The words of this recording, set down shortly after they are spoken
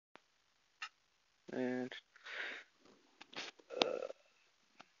And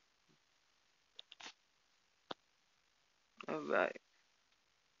all right.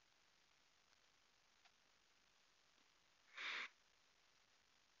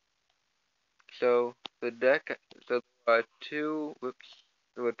 So the deck. So there are two. Whoops.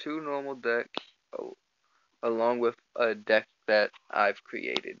 There were two normal decks, along with a deck that I've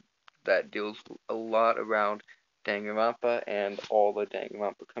created that deals a lot around Danganronpa and all the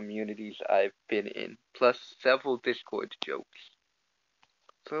Danganronpa communities I've been in, plus several Discord jokes.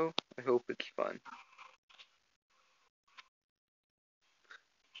 So I hope it's fun.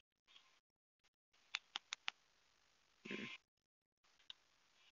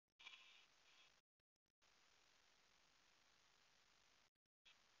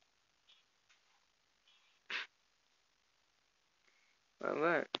 All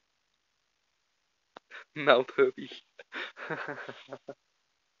right, mouth herpes.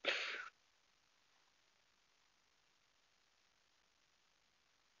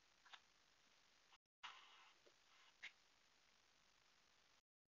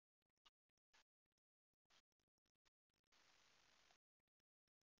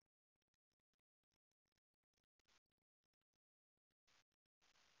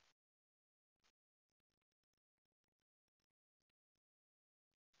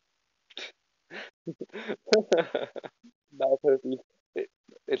 Mouth herpes. It,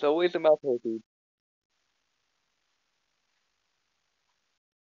 it's always a mouth herpes.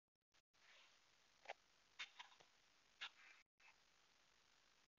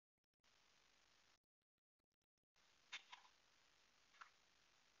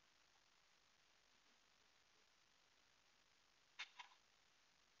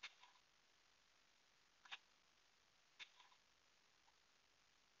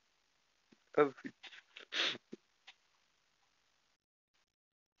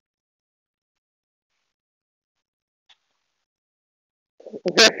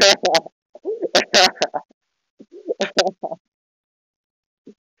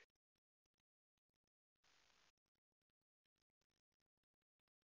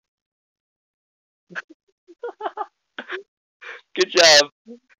 Good job.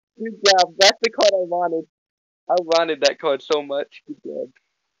 Good job. That's the card I wanted. I wanted that card so much. Good job.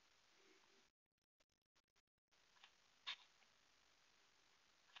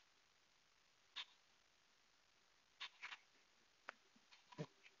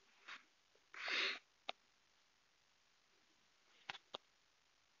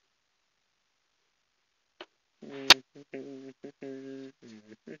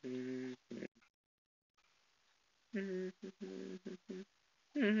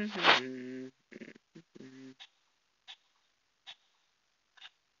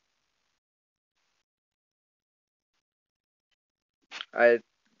 I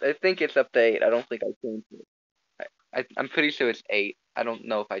I think it's up to 8. I don't think I changed it. I'm pretty sure it's 8. I don't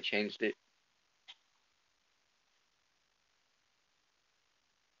know if I changed it.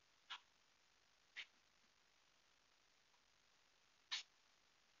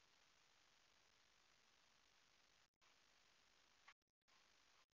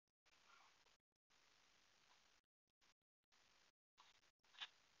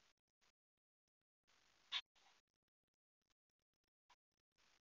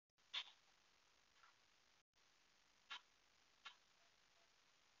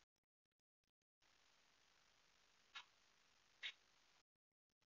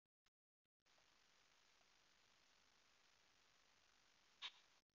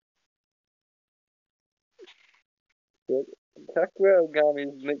 But Sakura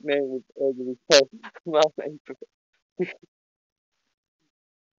Ogami's nickname was Ugly so Mouth April.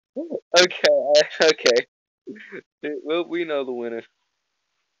 Okay, okay. Well, we know the winner.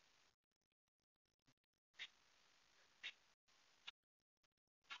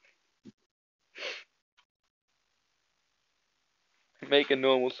 Make a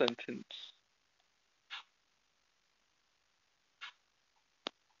normal sentence.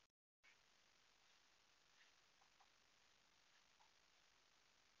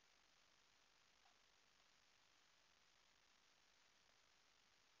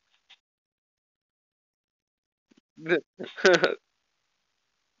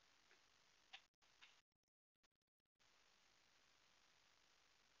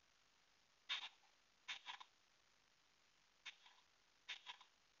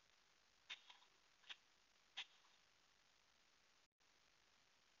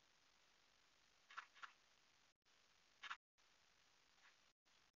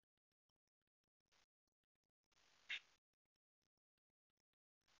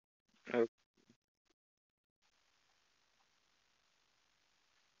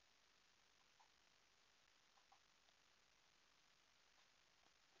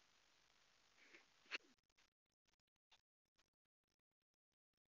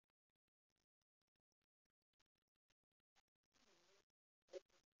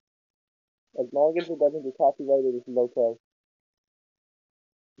 As long as it doesn't get copyrighted, it's okay.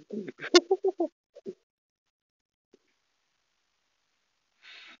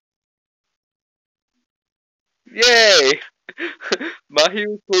 Yay! Mahi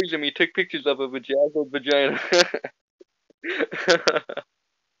was poisoned me. Took pictures of a vajazzled vagina.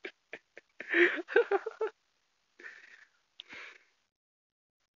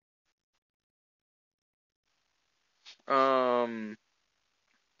 um.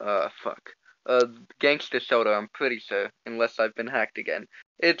 Fuck. Gangsta soda. I'm pretty sure, unless I've been hacked again.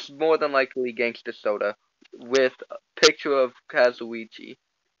 It's more than likely gangsta soda with a picture of Kazuichi.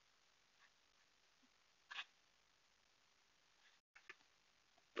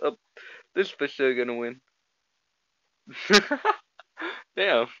 Uh, this for sure gonna win.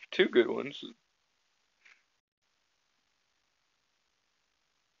 Damn, two good ones.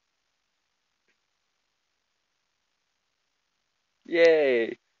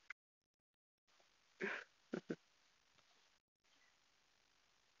 Yay.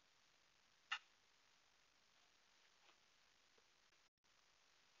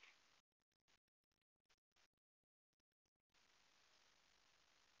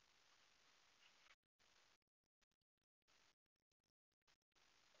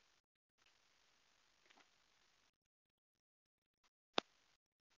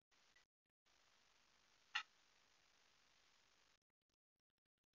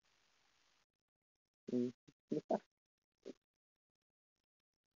 Mm.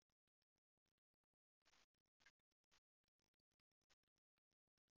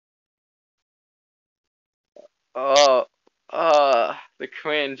 Oh, the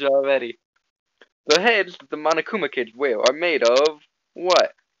cringe already. The heads that the Monokuma kids wear are made of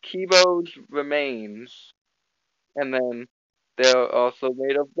what? Kibo's remains. And then they're also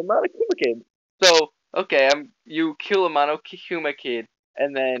made of the Monokuma kid. So, okay, you kill a Monokuma kid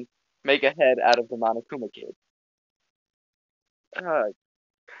and then make a head out of the Monokuma kid. Uh,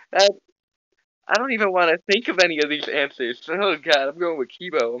 that, I don't even want to think of any of these answers. Oh god, I'm going with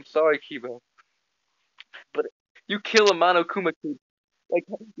Kibo. I'm sorry, Kibo. But you kill a Monokuma kid. Like,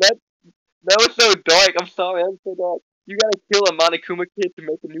 that, that was so dark. I'm sorry, I'm so dark. You gotta kill a Monokuma kid to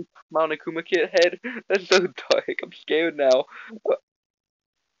make a new Monokuma kid head? That's so dark. I'm scared now.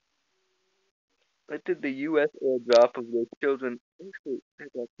 I did the U.S. airdrop of the children. Actually,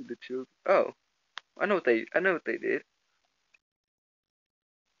 airdrop to the children. Oh, I know what they did.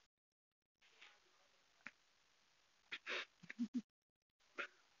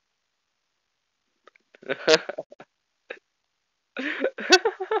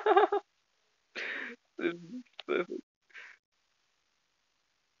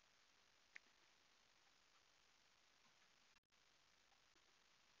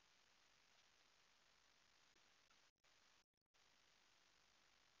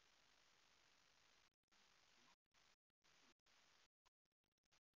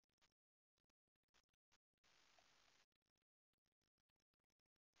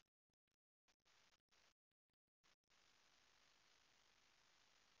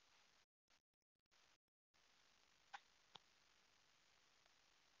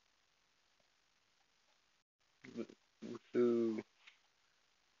 Ooh.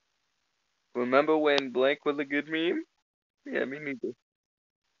 Remember when blank was a good meme? Yeah, me neither.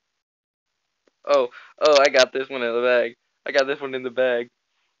 Oh, I got this one in the bag. I got this one in the bag.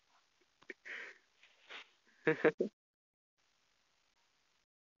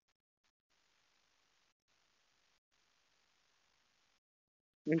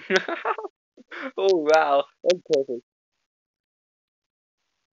 Oh wow, that's perfect.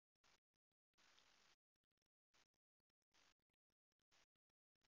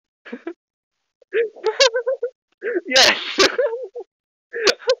 Yes.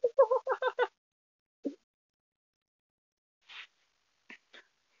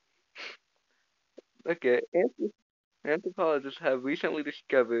 Okay, anthropologists have recently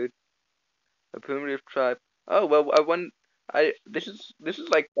discovered a primitive tribe. Oh well, I won. I this is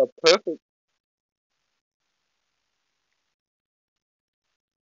like a perfect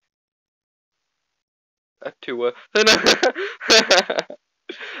Atua.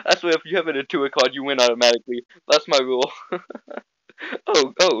 That's why if you have an Atua card, you win automatically. That's my rule.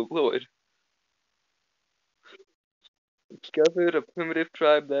 Oh lord. Discovered a primitive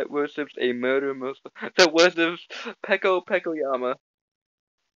tribe that worships a murder Muslim. That worships Pekoyama.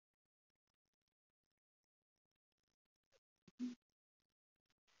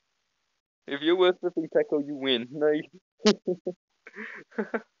 If you're worshipping Peko, you win. Nice.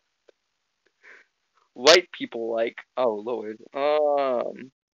 White people like. Oh lord.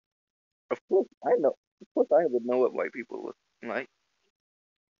 Of course I know. Of course I would know what white people look like.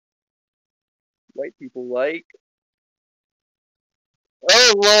 White people like.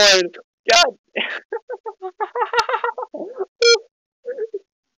 Oh Lord, God.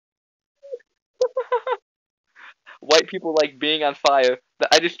 White people like being on fire.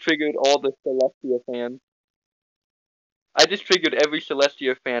 I just triggered all the Celestia fans. I just triggered every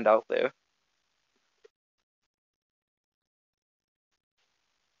Celestia fan out there.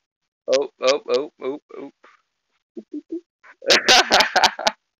 Oh, oh, oh, oh, oh.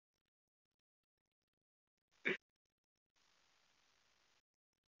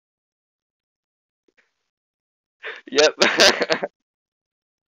 Yep.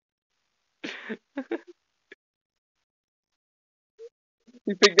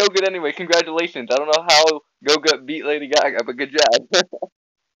 You picked Go Good anyway. Congratulations. I don't know how Go Good beat Lady Gaga, but good job.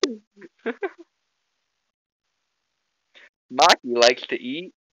 Maki likes to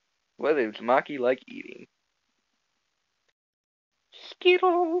eat. What does Maki like eating?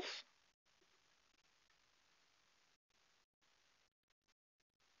 Skittles.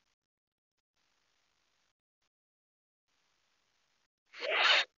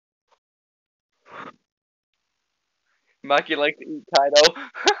 Maki likes to eat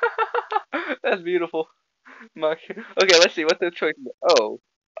Kaido. That's beautiful. Maki. Okay, let's see. What's the choice? Oh.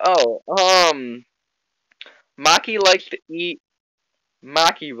 Oh. Maki likes to eat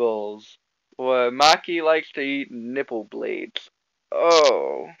Maki rolls. Or Maki likes to eat nipple blades.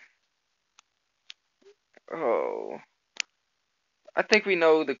 Oh. Oh. I think we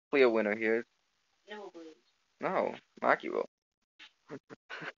know the clear winner here. No. Maki roll.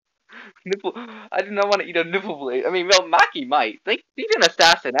 Nipple. I do not want to eat a nipple blade. I mean, well, Maki might. Think she's an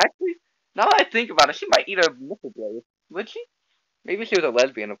assassin. Actually, now that I think about it, she might eat a nipple blade. Would she? Maybe she was a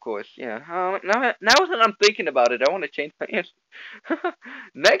lesbian, of course. Yeah. Now that I'm thinking about it, I want to change my answer.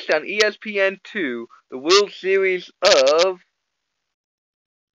 Next on ESPN2, the World Series of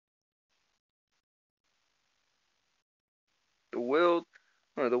the World,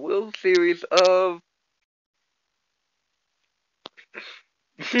 the World Series of.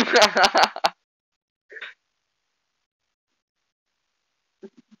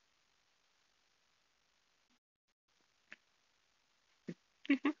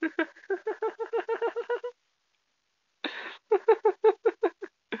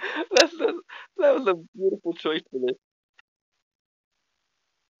 That's a, that was a beautiful choice for this.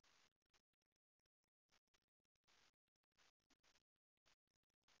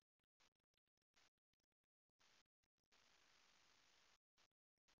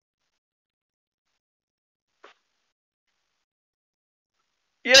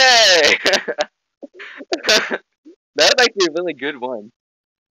 Yay! That was actually a really good one.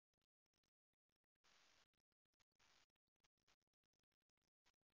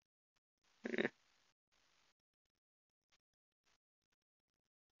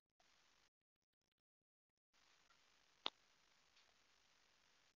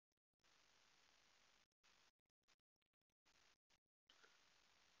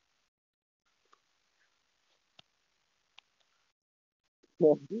 Good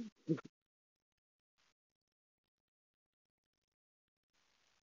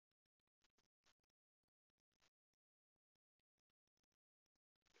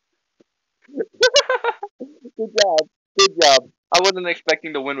job. Good job. I wasn't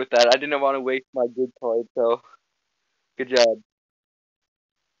expecting to win with that. I didn't want to waste my good card, so good job.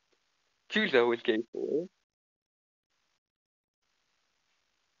 Chuzo is gay for.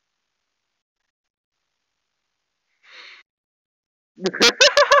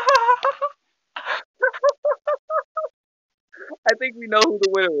 I think we know who the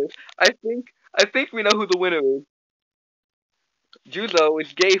winner is. I think we know who the winner is. Juzo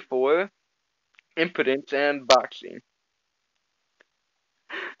is gay for impotence and boxing.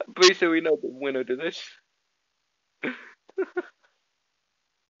 I'm pretty sure we know the winner to this.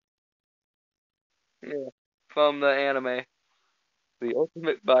 Yeah, from the anime, the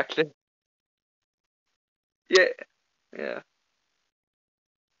ultimate boxing. Yeah, yeah.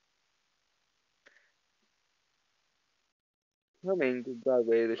 Coming to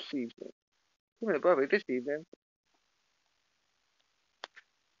Broadway this season. Coming to Broadway this season.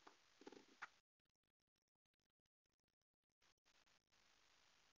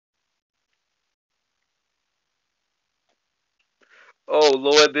 Oh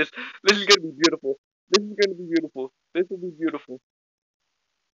Lord, this is gonna be beautiful. This is gonna be beautiful. This will be beautiful.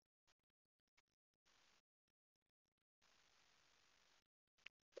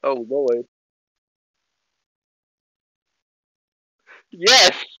 Oh Lord.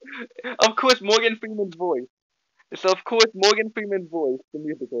 Yes, of course Morgan Freeman's voice. It's of course Morgan Freeman's voice, the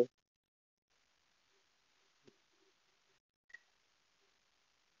musical.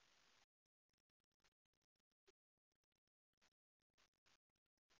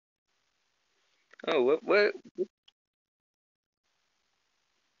 Oh, what?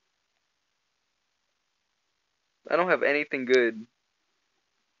 I don't have anything good.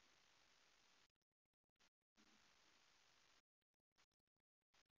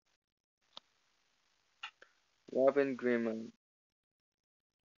 Robin Greenman.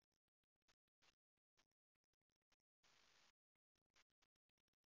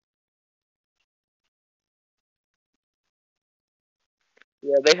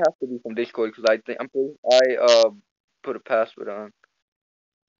 Yeah, they have to be from Discord because I think I put a password on.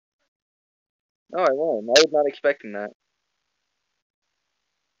 Oh, I won. I was not expecting that.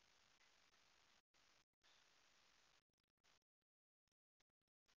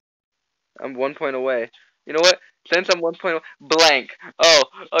 I'm 1 point away. You know what? Since I'm 1 point blank. Oh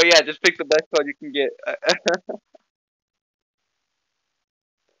yeah, just pick the best card you can get.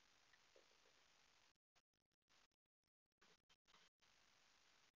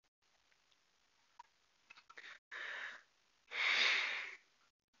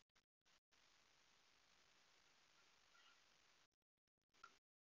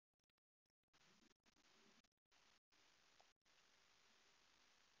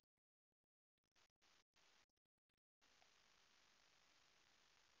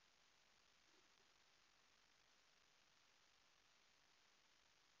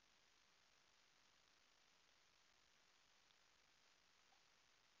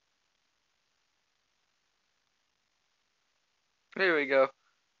 There we go.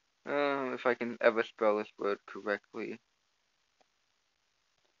 If I can ever spell this word correctly.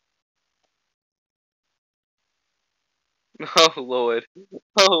 Oh Lord.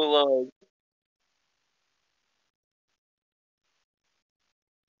 Oh Lord.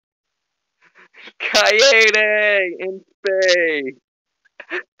 Coyote in space.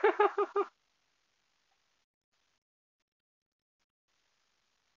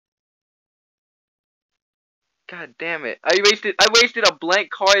 God damn it! I wasted a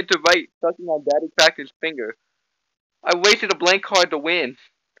blank card to write sucking on Daddy Cracker's finger. I wasted a blank card to win.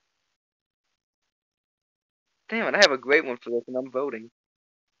 Damn it! I have a great one for this, and I'm voting.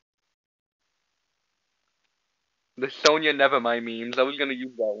 The Sonya Nevermind memes. I was gonna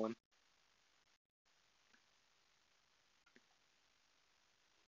use that one.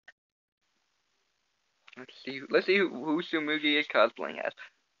 Let's see who Sumugi is cosplaying as.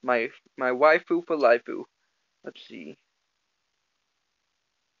 My waifu for laifu. Let's see.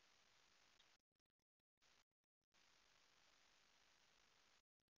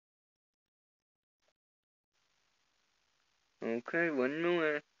 Okay, one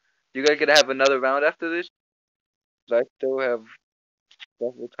more. You guys gonna have another round after this? 'Cause I still have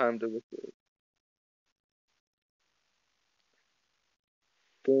several time to record.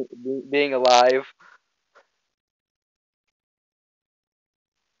 Being alive.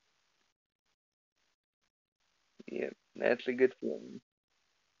 Yeah, that's a good feeling.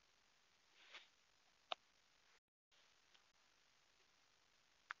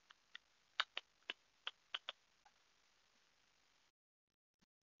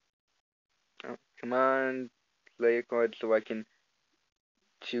 Oh, come on, play a card so I can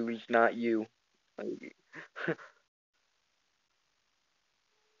choose not you.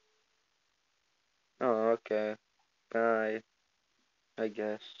 Oh, okay. Bye, I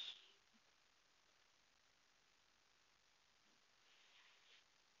guess.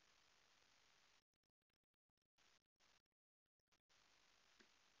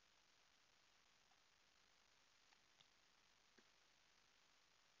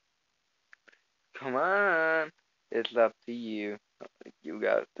 Come on. It's up to you. You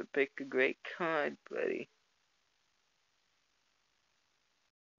got to pick a great card, buddy.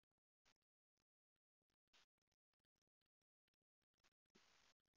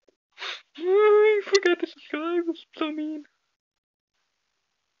 I forgot to subscribe. That's so mean.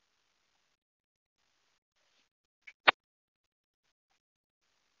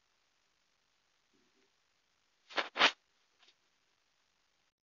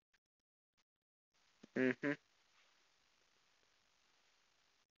 Mm-hmm.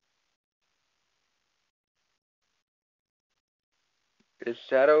 Is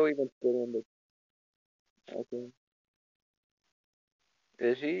Shadow even still in the... Okay.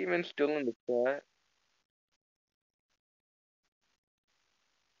 Is he even still in the chat?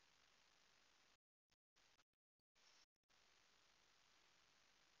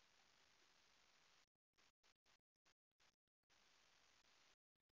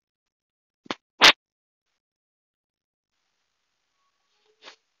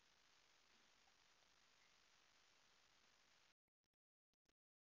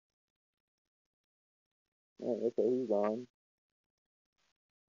 Oh, okay, he's on.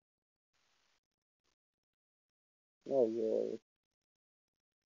 Oh yeah.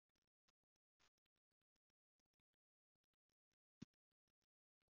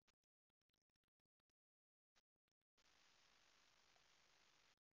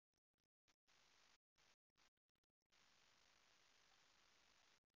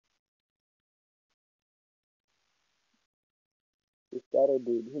 This shadow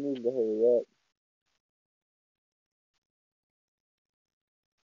dude, he needs to hurry up.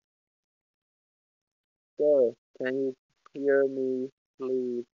 Sir, can you hear me,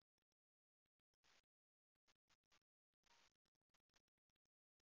 please?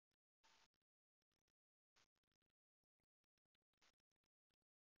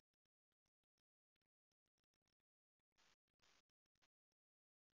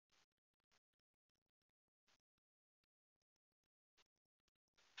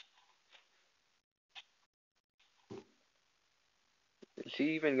 Is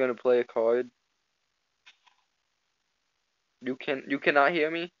he even gonna play a card? You cannot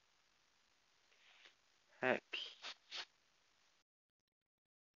hear me? Heck.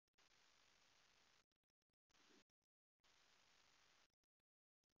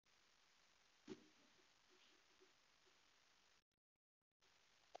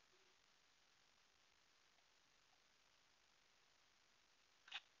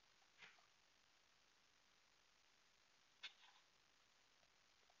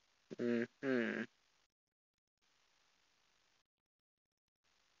 Mm-hmm.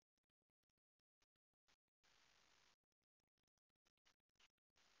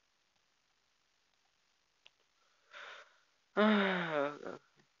 Hmm.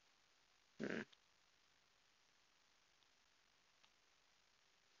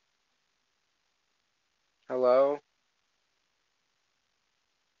 Hello?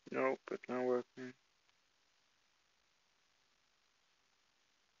 Nope, it's not working.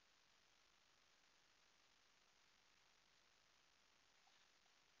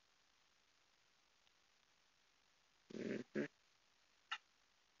 Mm-hmm.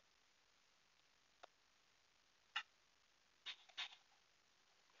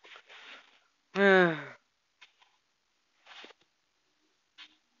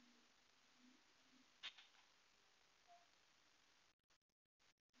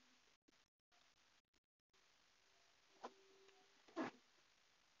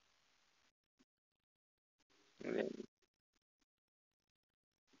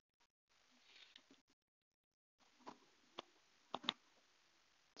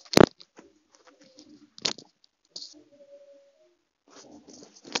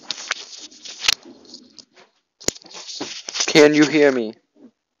 Can you hear me?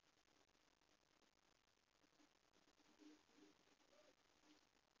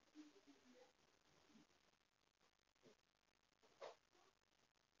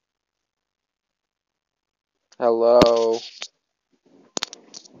 Hello?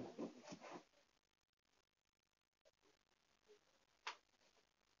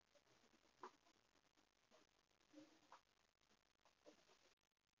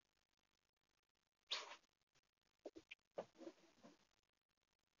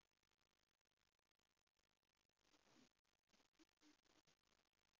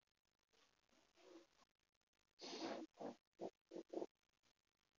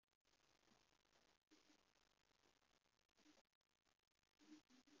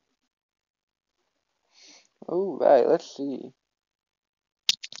 Oh, right, let's see.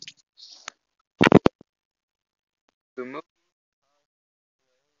 The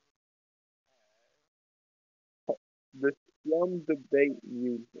the slum debate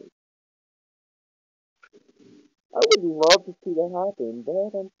music. I would love to see that happen,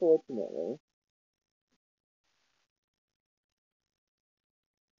 but unfortunately.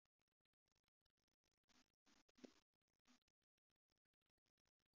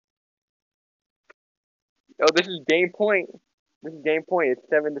 Oh, this is game point. This is game point. It's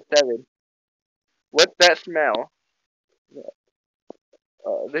 7-7. What's that smell?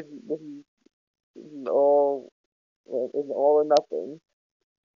 This is all it's all or nothing.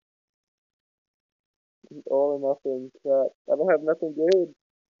 It's all or nothing crap. I don't have nothing good.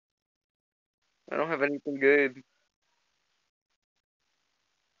 I don't have anything good.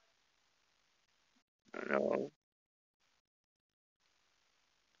 No.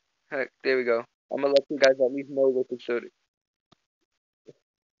 Heck, there we go. I'm gonna let you guys at least know what the should.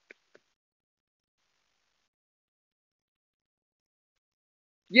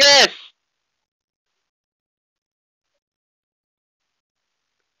 Yes.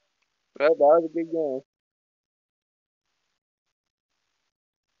 Well, that was a good game.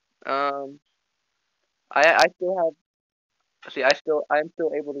 Um, I still have. See, I'm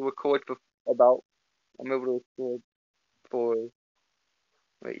still able to record for about. I'm able to record for.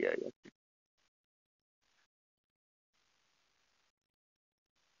 Wait, yeah,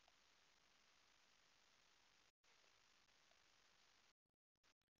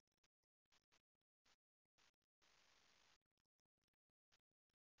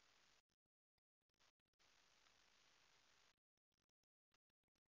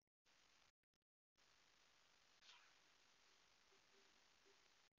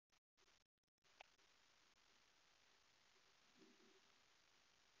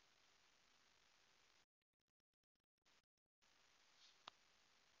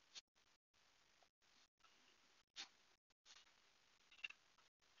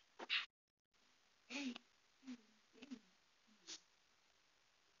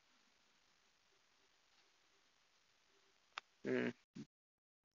 yeah. Mm.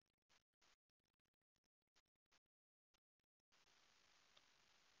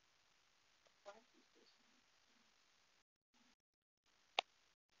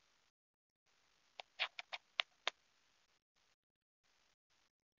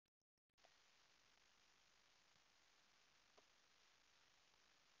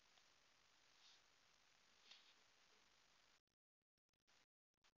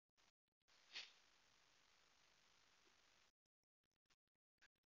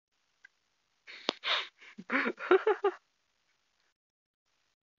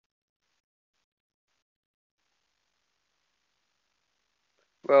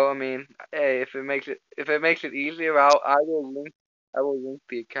 Well, I mean, hey, if it makes it easier, I will link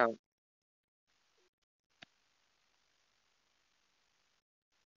the account.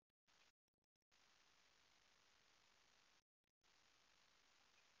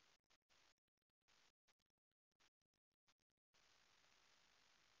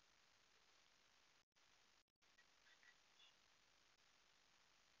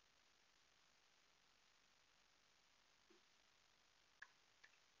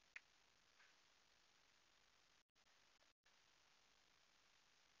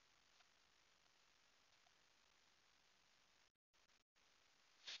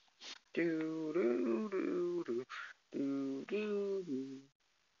 Do do do do do do do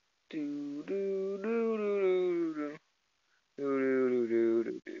do do do do do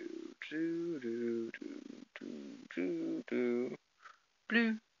do do do do do do do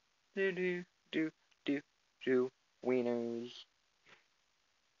blue do do do do do winners.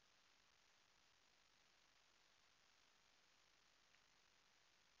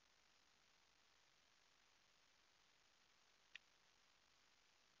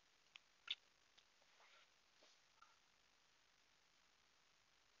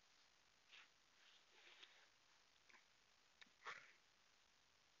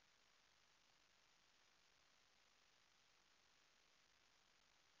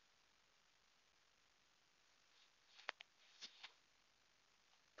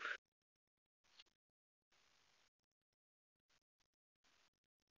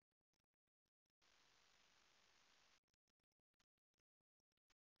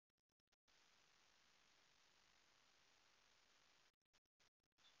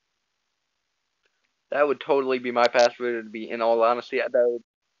 That would totally be my password. It'd be, in all honesty, that would.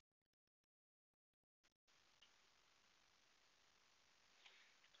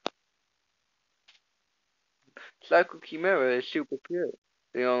 Psycho Chimera is super pure.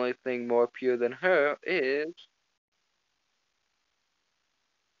 The only thing more pure than her is.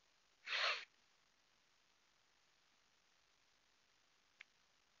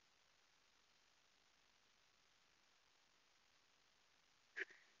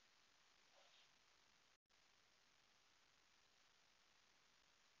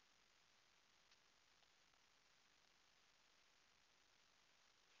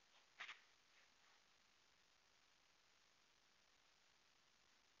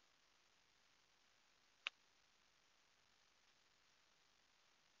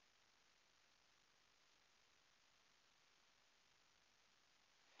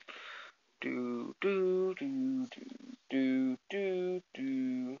 Do do do do do do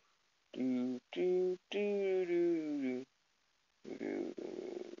do do do do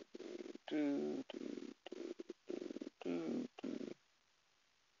do do do do.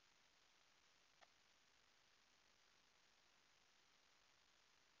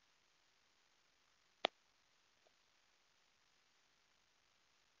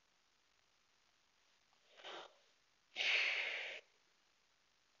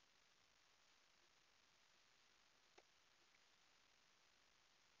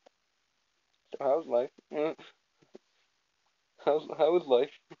 So how's life? How is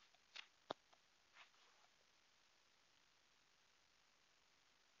life?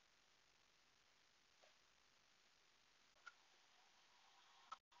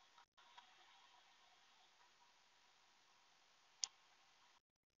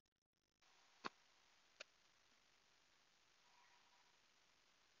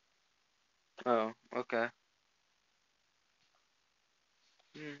 Oh, okay.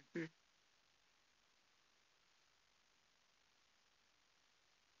 Hmm.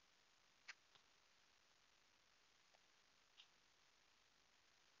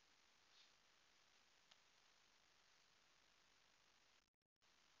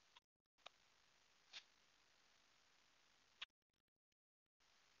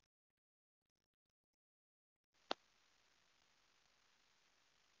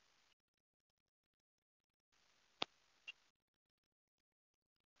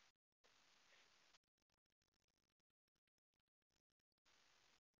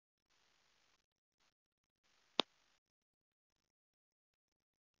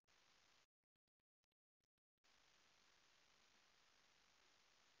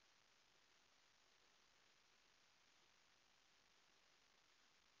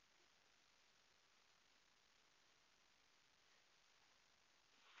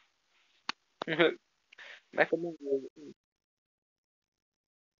 Recommend.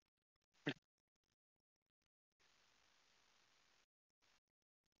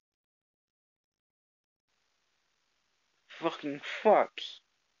 Fucking fucks.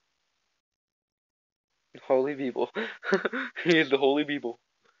 Holy people. He is the holy people.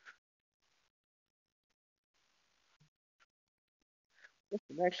 What's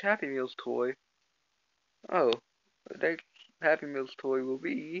the next Happy Meals toy? Oh, the next Happy Meals toy will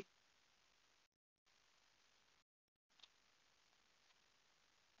be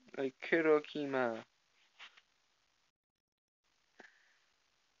a Kirokima.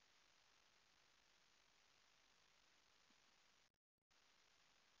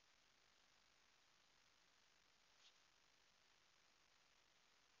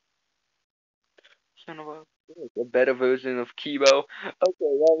 Son of a better version of Kibo. Okay,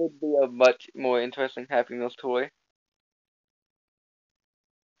 that would be a much more interesting Happy Meals toy.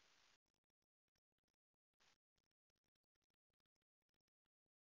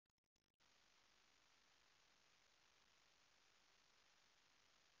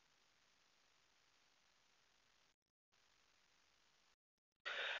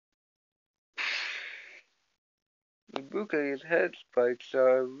 Ibuki's head spikes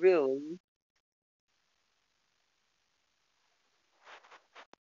are really.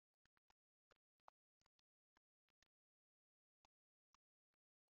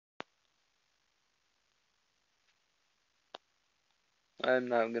 I'm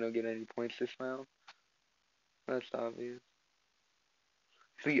not gonna get any points this round. That's obvious.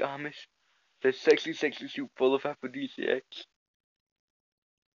 The Amish. The sexy, sexy soup full of aphrodisiacs.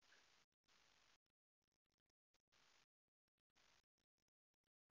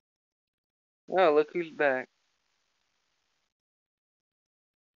 Oh, look who's back.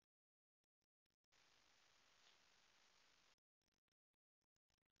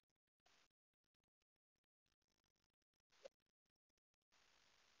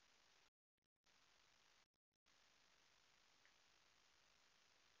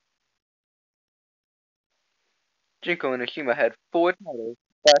 Jinko and Ashima had four titles.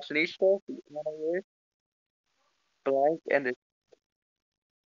 Fashionista, the Analyst, Blank, and the.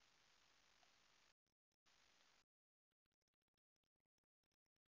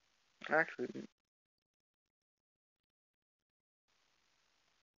 Actually,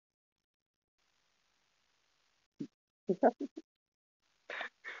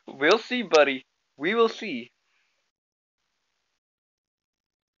 we'll see, buddy. We will see.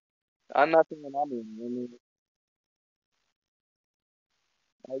 I'm not saying I'm in. I mean,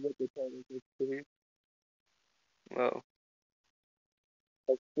 I get the title history. Well,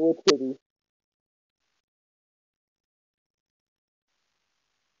 like four titties.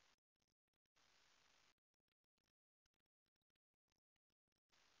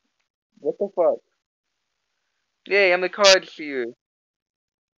 What the fuck? Yay, I'm the card seer.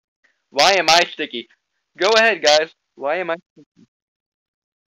 Why am I sticky? Go ahead, guys. Why am I?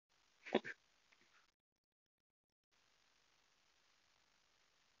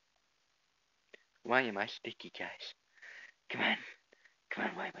 Why am I sticky, guys? Come on, come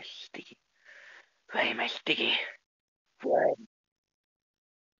on. Why am I sticky? Why am I sticky? Why?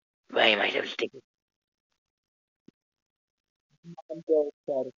 Why am I so sticky? I'm so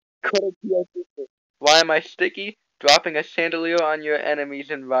excited. Why am I sticky? Dropping a chandelier on your enemies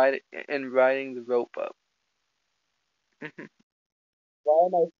and riding the rope up. Why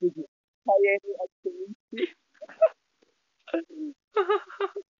am I sticky?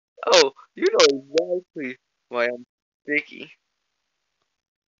 Oh, you know exactly why I'm sticky.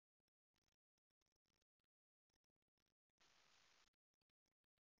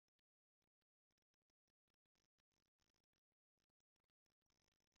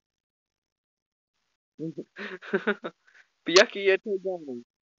 Byakuya Tegami.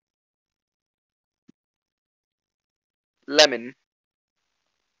 Lemon.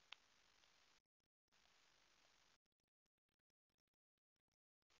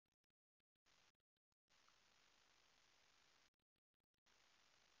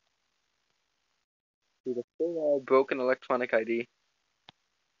 With a full broken electronic ID.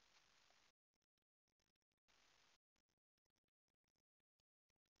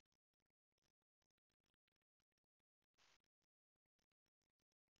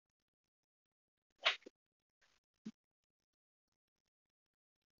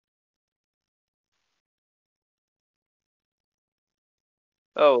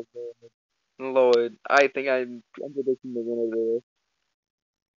 Oh Lord, I think I'm predicting the winner there.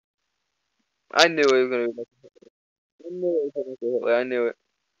 I knew it was gonna be. I knew it was gonna be Hitler. I knew it.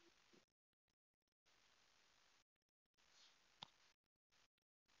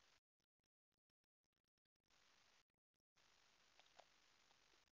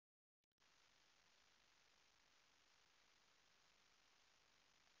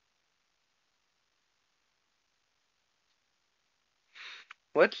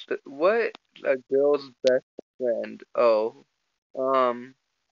 What a girl's best friend? Oh, um,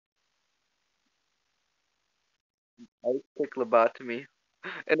 I pick lobotomy,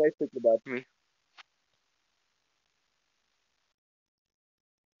 and I pick lobotomy.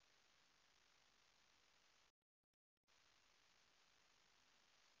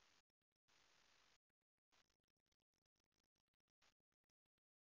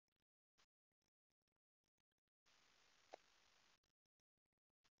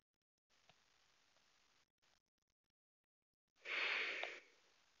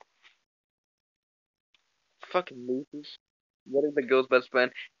 Fucking losers. What is the girl's best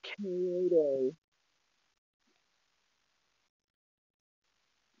friend? Kato.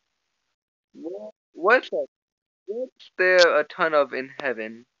 What's there a ton of in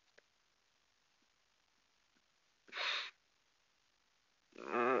heaven?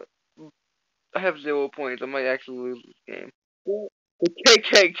 Uh, I have 0 points. I might actually lose this game. What? The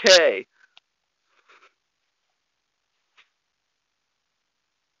KKK.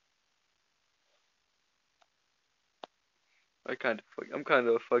 I'm kind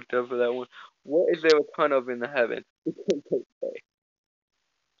of fucked up for that one. What is there a ton of in the heaven? The KKK.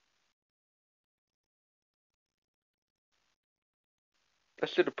 I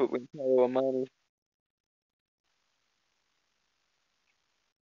should have put Wintaro Amani.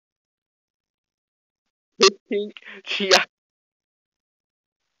 Pink Chiaki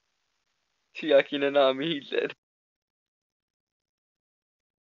Nanami, he said.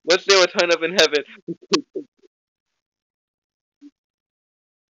 What's there a ton of in heaven?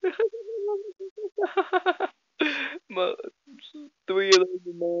 Mo- Three of those,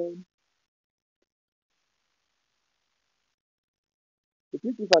 man. The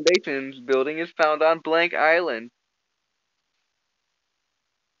Future Foundation's building is found on Blank Island.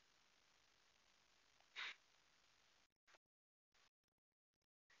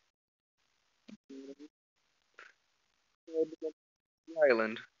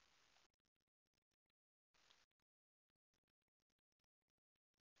 Island.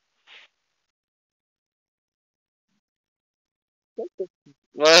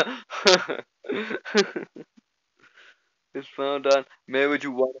 It's found on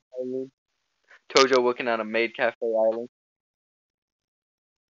Marijuana Island. Tojo working on a maid cafe island.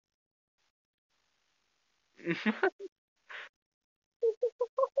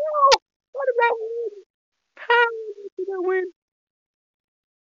 What did I win? How did I win?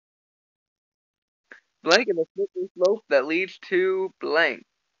 Blank in the slippery slope that leads to blank.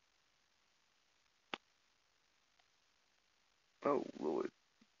 Oh Lord.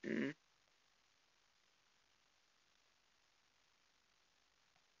 Mm.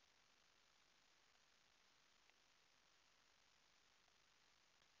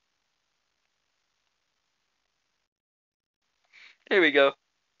 Here we go.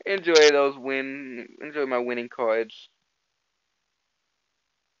 Enjoy my winning cards.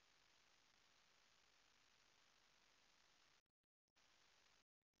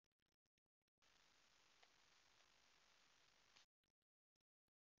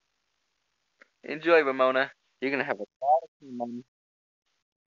 Enjoy, Ramona. You're gonna have a lot of fun.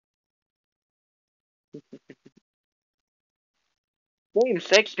 Same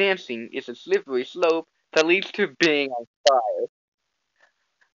sex dancing is a slippery slope that leads to being on fire.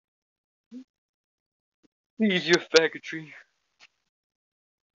 Seize your faggotry.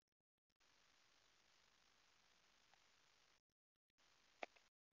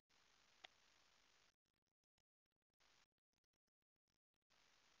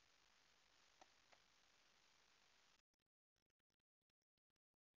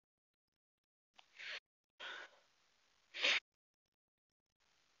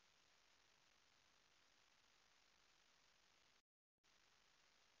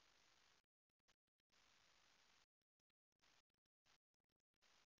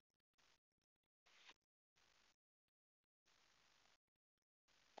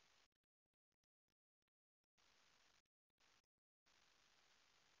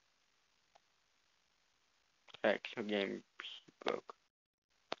 Actual game broke.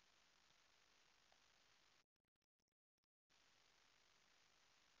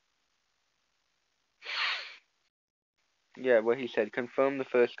 Yeah, what he said. Confirm the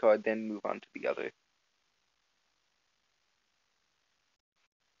first card, then move on to the other.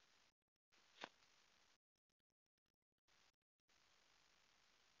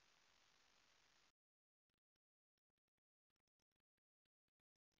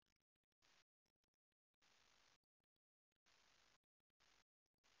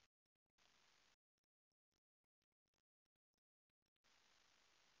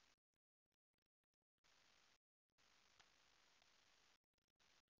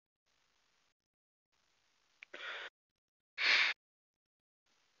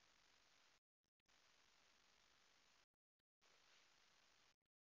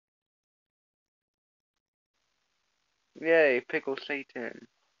 Yay, Pickle Satan.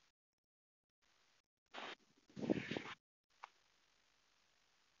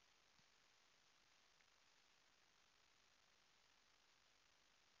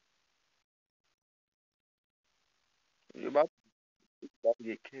 You're about to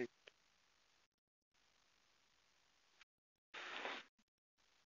get kicked.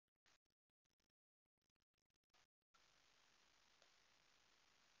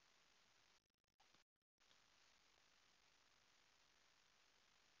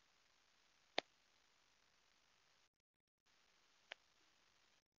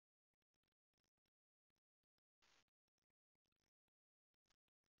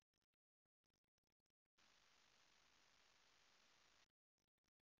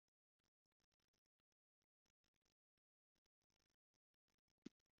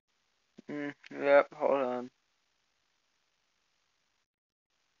 Yep, hold on.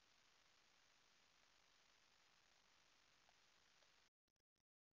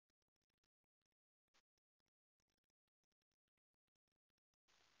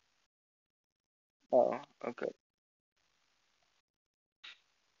 Oh, okay.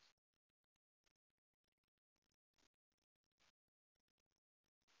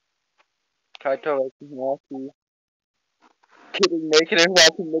 Kaito is nasty. Getting naked and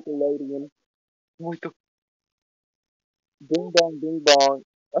watching Nickelodeon. What the ding dong ding dong.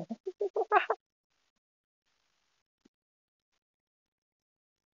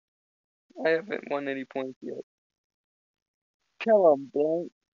 I haven't won any points yet. Kill him,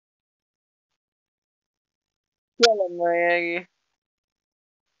 Blank. Kill him, Rang.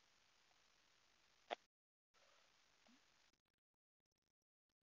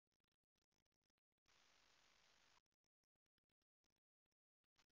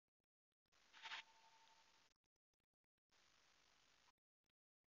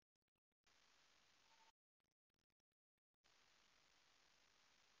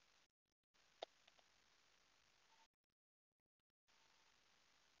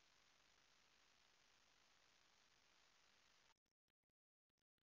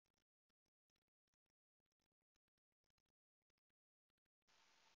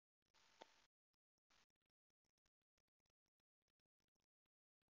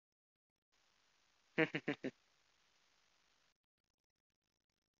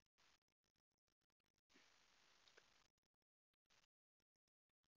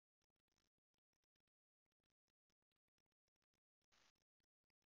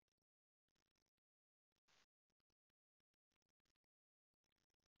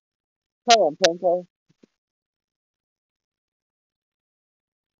 Kill him, Panko.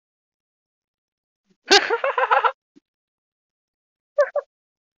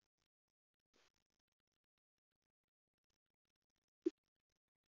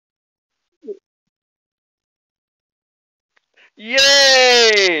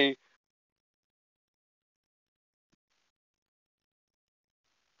 Yay!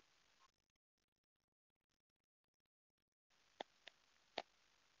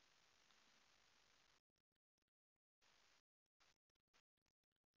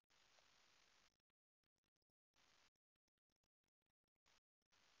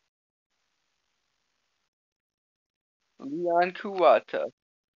 Leon Kuwata.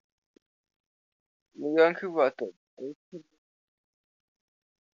 Leon Kuwata.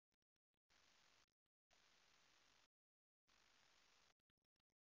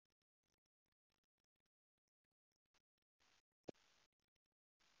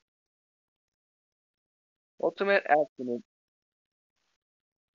 Ultimate abstinence.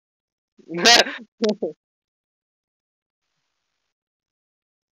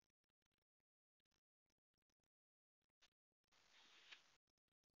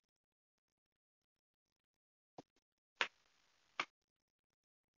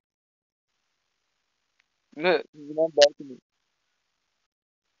 No, you're not back to me.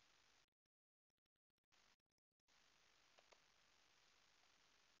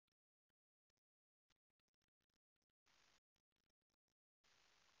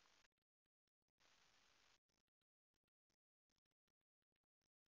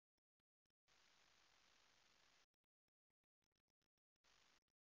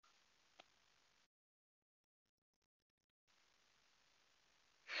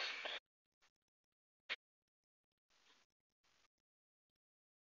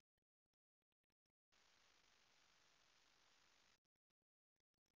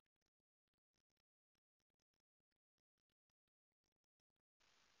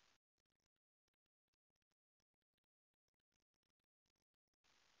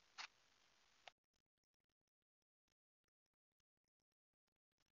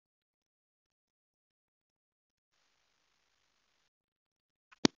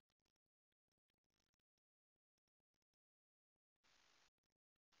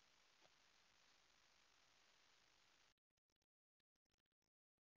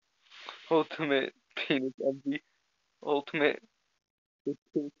 Ultimate penis envy. Ultimate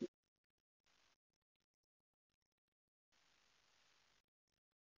penis.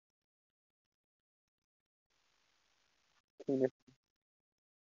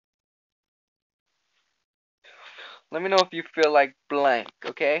 Let me know if you feel like blank,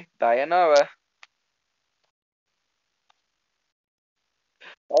 okay? Dianara.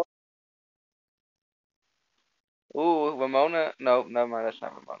 Oh, ooh, Ramona. No, never mind. That's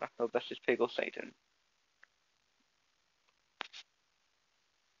not Ramona. No, that's just Piggle Satan.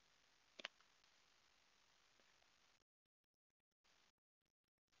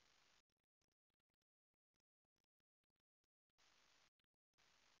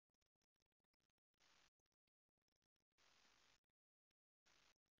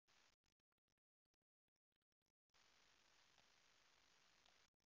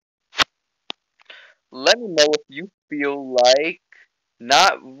 Let me know if you feel like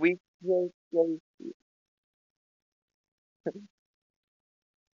not weak.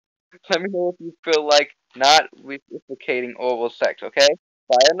 Let me know if you feel like not reciprocating oral sex, okay?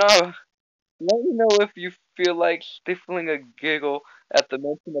 Sayonara. Let me know if you feel like stifling a giggle at the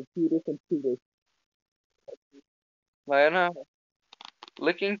mention of Peter and Peter. Sayonara.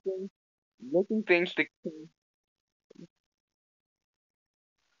 Licking things, licking things to.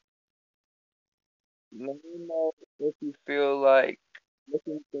 Let me know if you feel like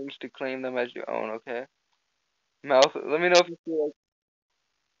licking things to claim them as your own, okay? Mouth. Let me know if you feel like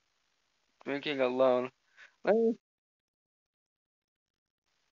drinking alone. Let me.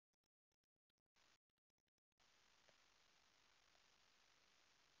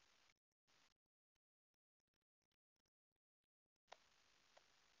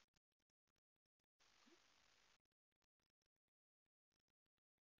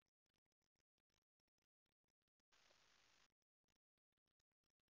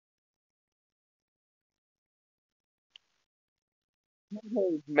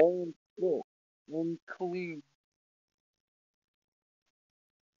 His main foot include.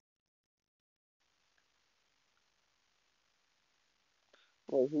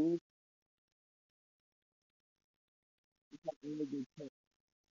 Well, who's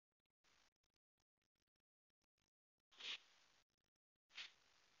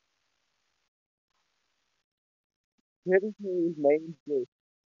his main foot?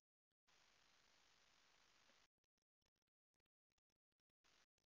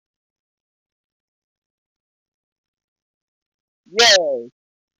 Yay!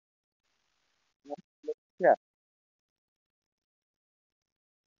 Yeah.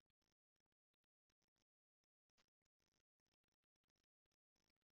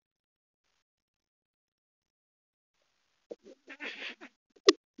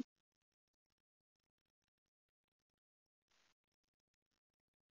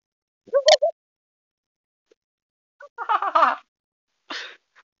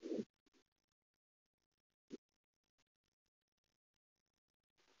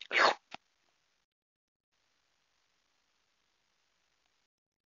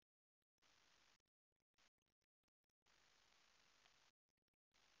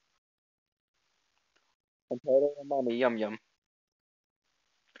 Potato and mommy, yum yum.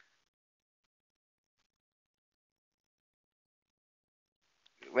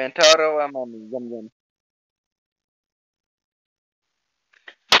 Rantaro and mommy, yum yum.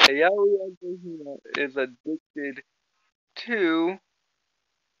 Yaoi is addicted to.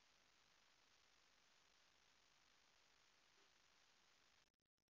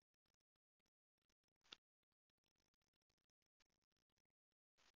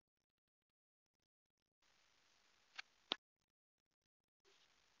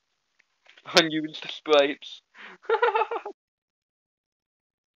 Unused sprites.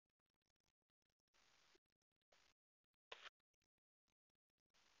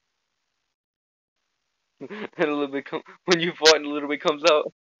 And a little bit when you fart and a little bit comes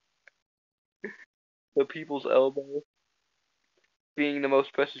out. The people's elbow being the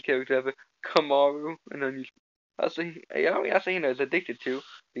most precious character ever. Kamaru and unused. Asahina is addicted to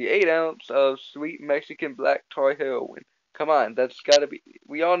the 8 ounce of sweet Mexican black tar heroin. Come on, that's gotta be.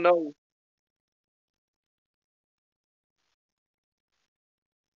 We all know.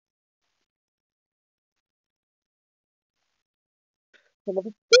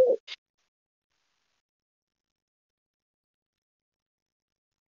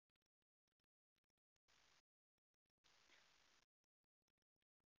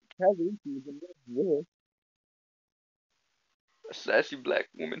 Kazuki is in love with a sassy black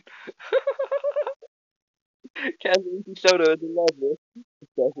woman. Kazuki Soda is in love with a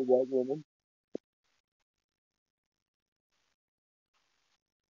sassy black woman.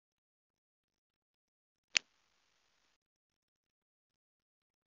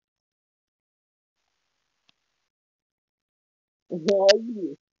 How are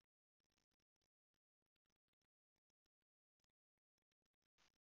you?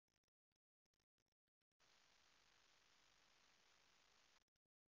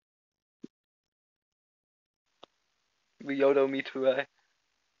 Ryoto Mitsurai.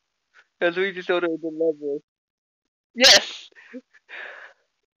 Kazuki Soda is in love with. Yes!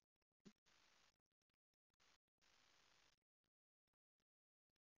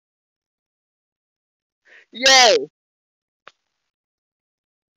 Yay!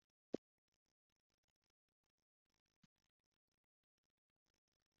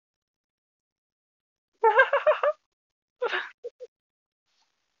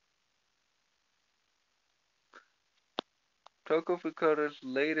 Toko Fukuda's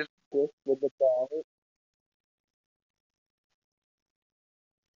latest book was about.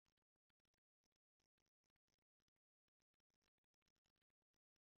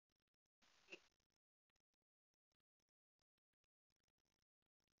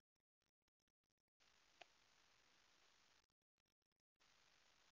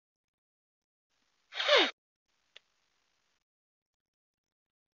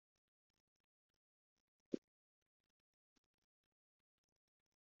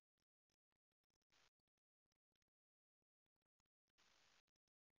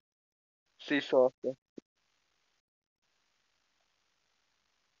 Sea Saucer.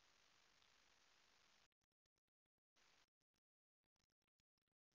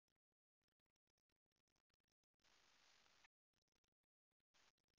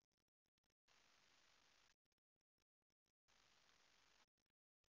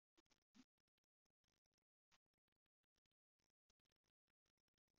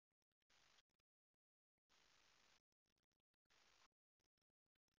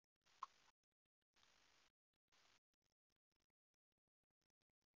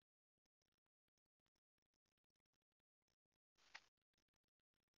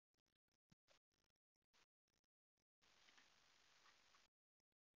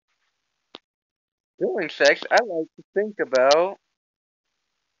 During sex, I like to think about.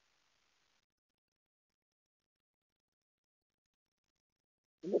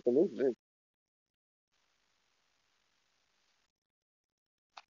 Look at this.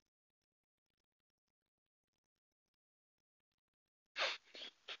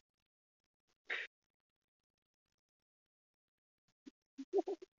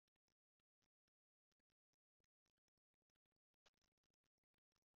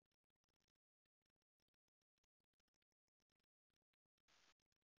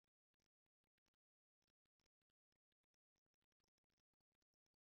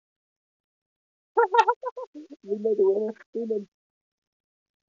 We know the winner. We know.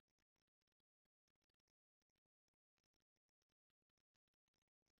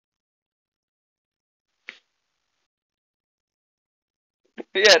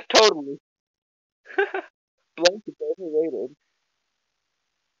 Yeah, totally. Blank is overrated.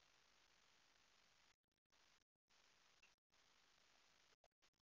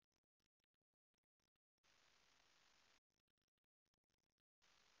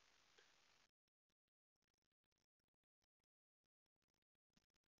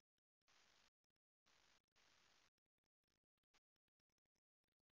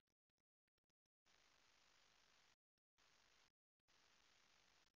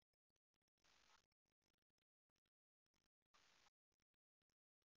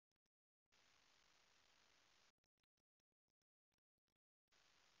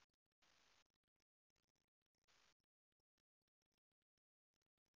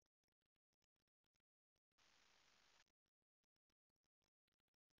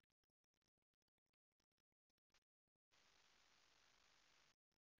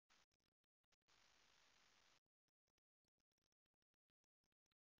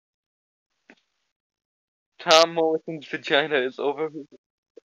 Tom Morrison's vagina is over.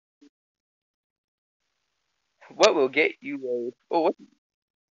 What will get you laid? Oh, what?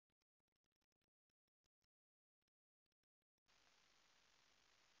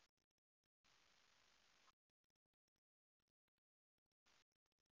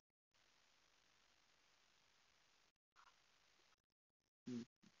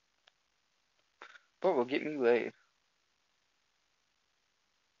 What will get me laid?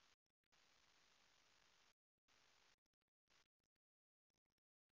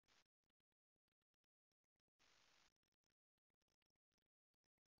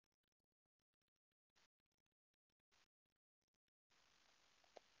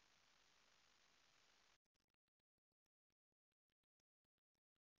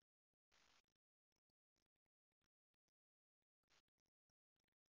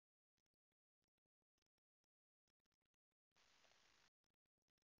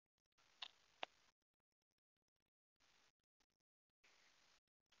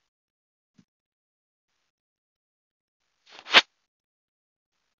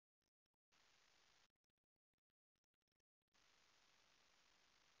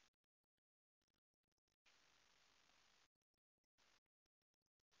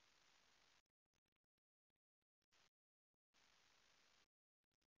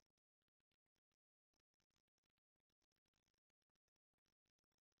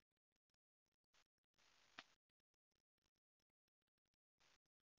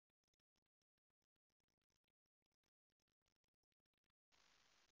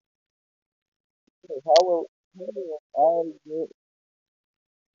 How will I get?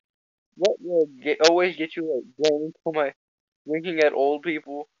 What will get always get you like blaming for my winking at old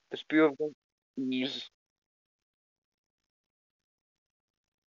people? The spear of ease.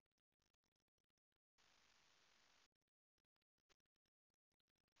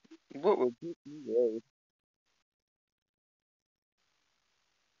 What will get you laid?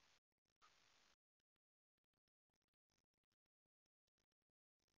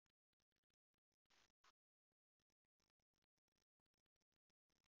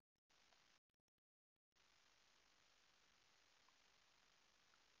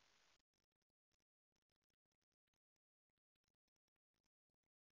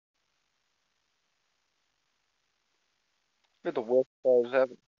 You're the worst stars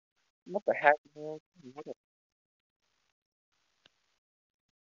ever. What the heck, man? What the-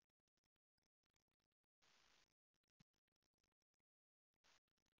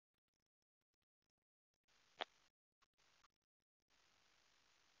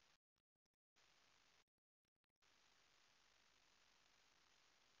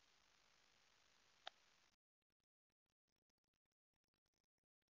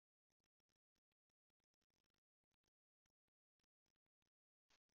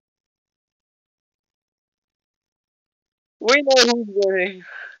 We know who's winning.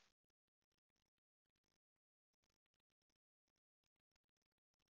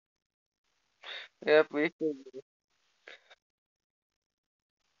 Yep, we figured it.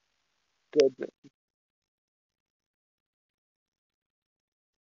 Good.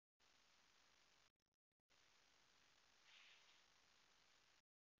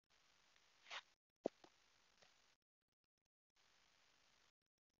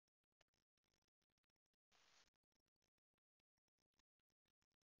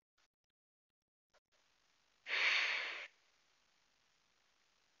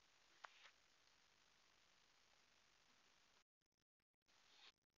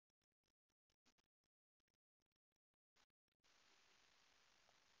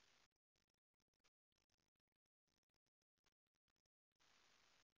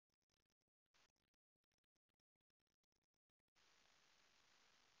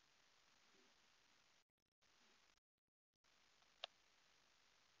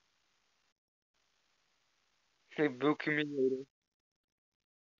 They book me later.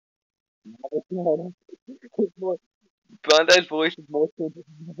 Bandai's voice is more simple.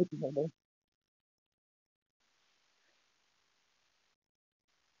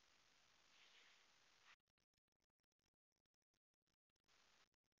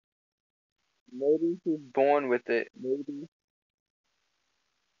 Maybe she's born with it.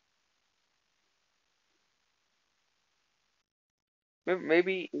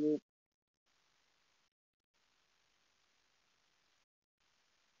 Maybe.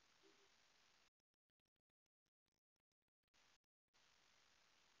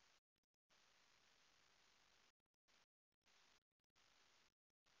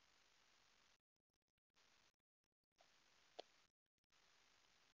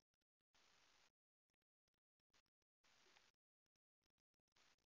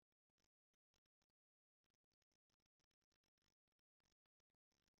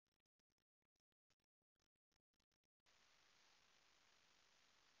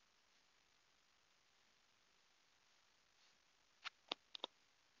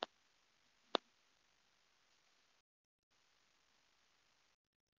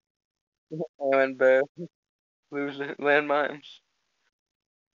 And bear lose landmines.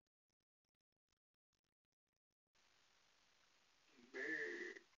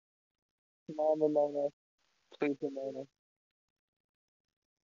 Come on, Ramona. Please, Ramona.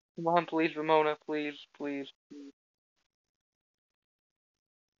 Come on, please, Ramona. Please, please.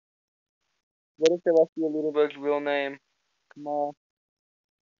 What if the rest of your little bug's real name? Come on.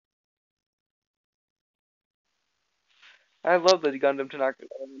 I love the Gundam Tanaka.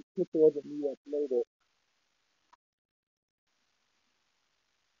 It wasn't me that played it.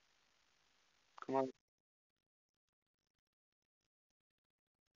 Come on.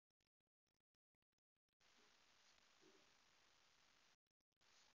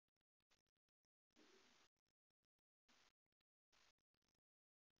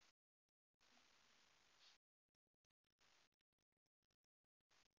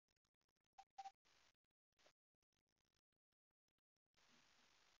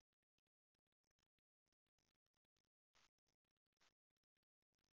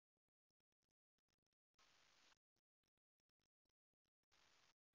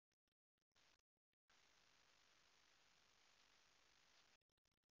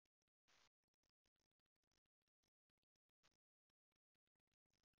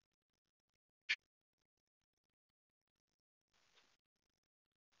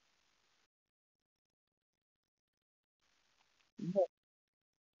 Yeah,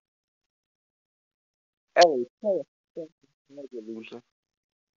 Ellie, play it. Make it, loser.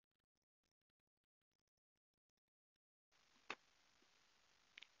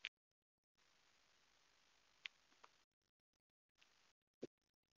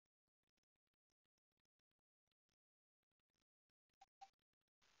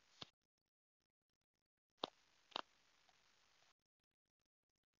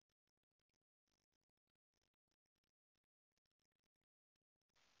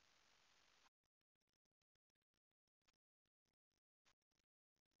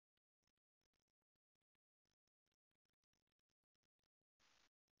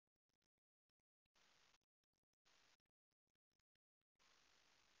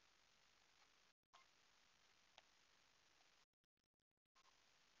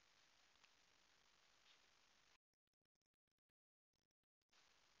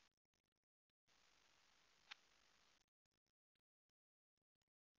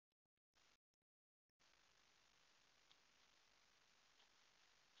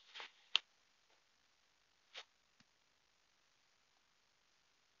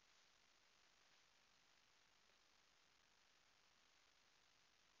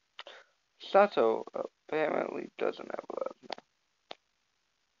 Sato apparently doesn't have a last name.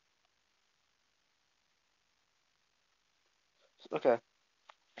 Okay.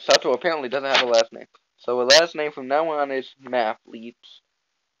 Sato apparently doesn't have a last name. So a last name from now on is Mathletes,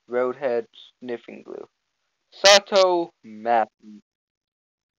 Roadhead, Sniffing Glue. Sato Math.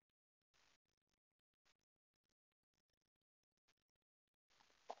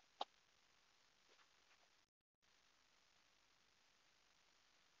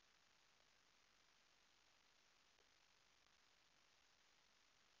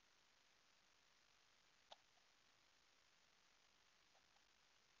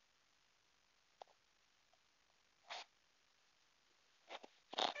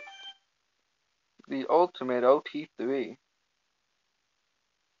 The ultimate OT3.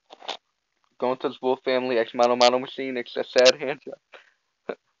 Going to the full family X Mono Mono Machine X Sad Hand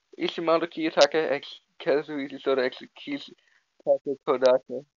Job. Ishimoto Kiyotaka X Kazuhi Soda X Kishi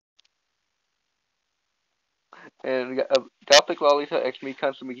Kodaka. And Gothic Lolita X Mi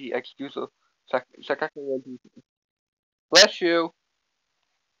Kansumiki X Yuso Sakaka. Bless you!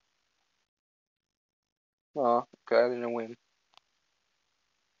 Oh, okay, I didn't win.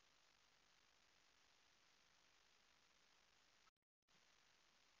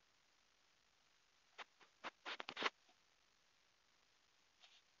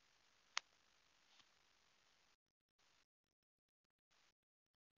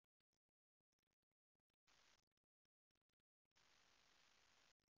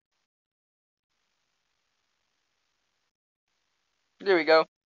 There we go.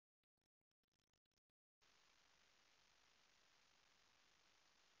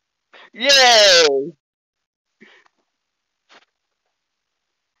 Yay!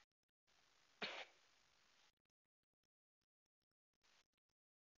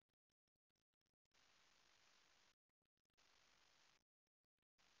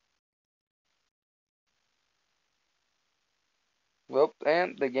 Well,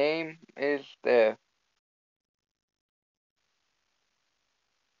 and the game is there.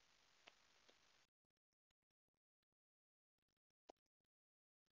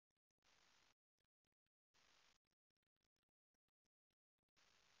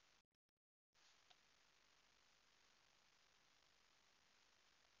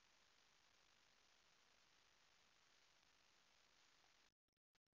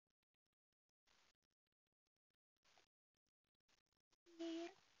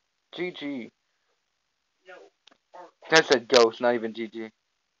 GG. That's a ghost, not even GG.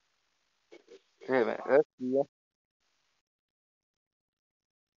 Damn it. That's